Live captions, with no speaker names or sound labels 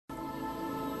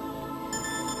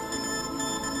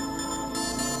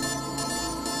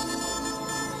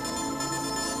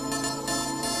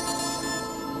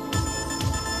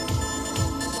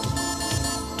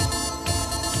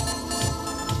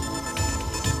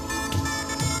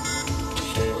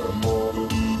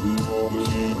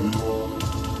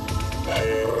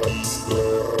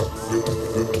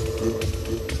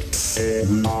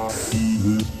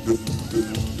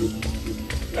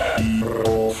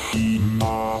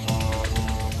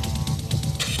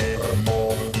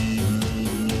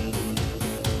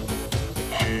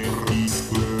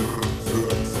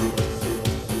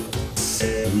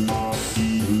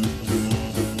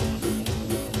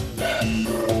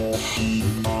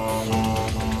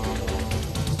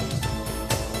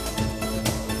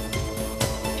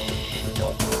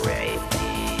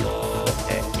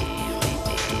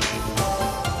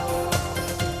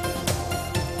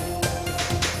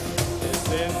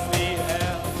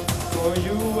for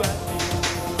you and me.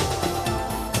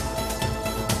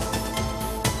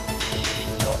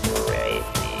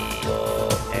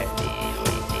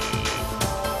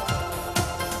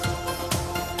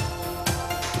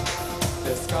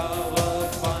 Discover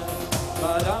fun,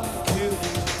 Madame Curie.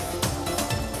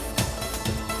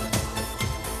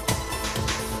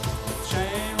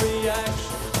 Chain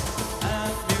reaction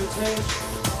and mutation.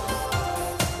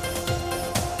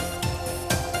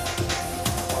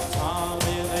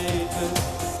 Contaminated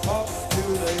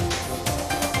population.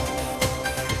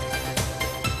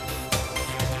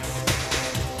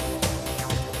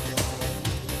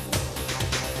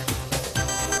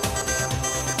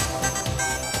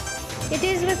 It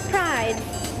is with pride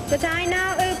that I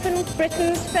now open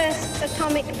Britain's first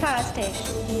atomic power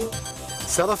station.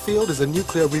 Sellafield is a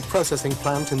nuclear reprocessing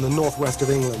plant in the northwest of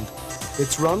England.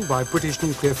 It's run by British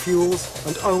Nuclear Fuels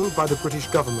and owned by the British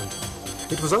government.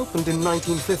 It was opened in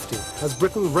 1950 as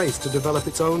Britain raced to develop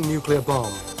its own nuclear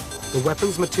bomb. The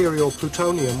weapons material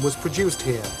plutonium was produced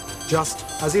here, just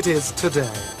as it is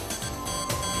today.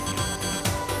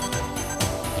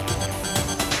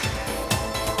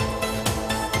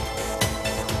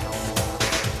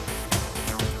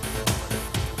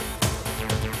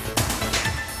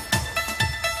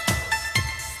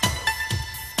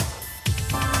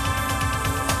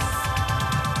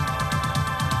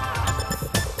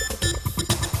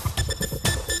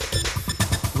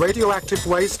 Radioactive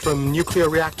waste from nuclear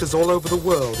reactors all over the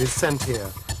world is sent here.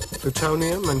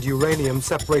 Plutonium and uranium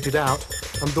separated out,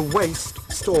 and the waste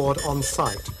stored on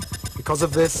site. Because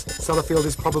of this, Sellafield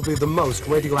is probably the most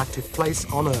radioactive place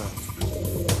on Earth.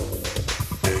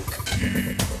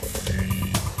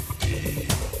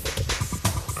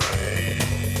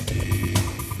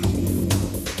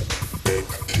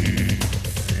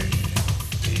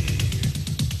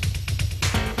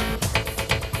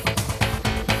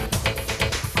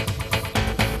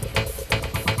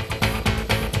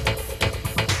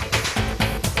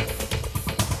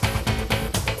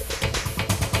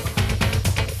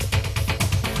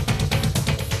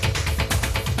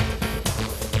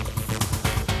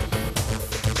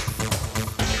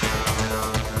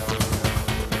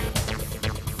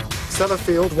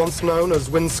 Sellafield, once known as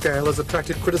Windscale, has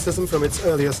attracted criticism from its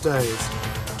earliest days.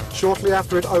 Shortly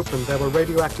after it opened, there were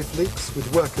radioactive leaks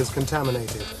with workers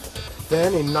contaminated.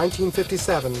 Then, in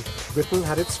 1957, Britain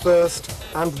had its first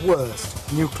and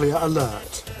worst nuclear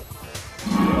alert.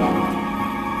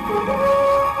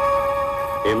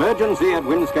 Emergency at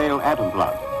Windscale atom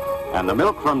plant, and the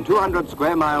milk from 200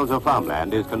 square miles of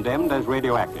farmland is condemned as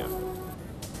radioactive.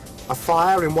 A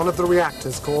fire in one of the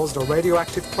reactors caused a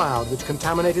radioactive cloud which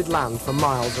contaminated land for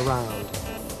miles around.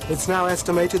 It's now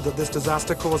estimated that this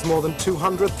disaster caused more than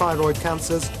 200 thyroid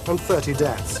cancers and 30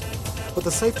 deaths. But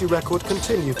the safety record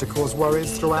continued to cause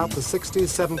worries throughout the 60s,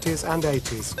 70s and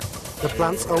 80s. The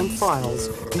plant's own files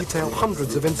detail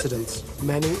hundreds of incidents,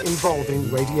 many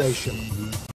involving radiation.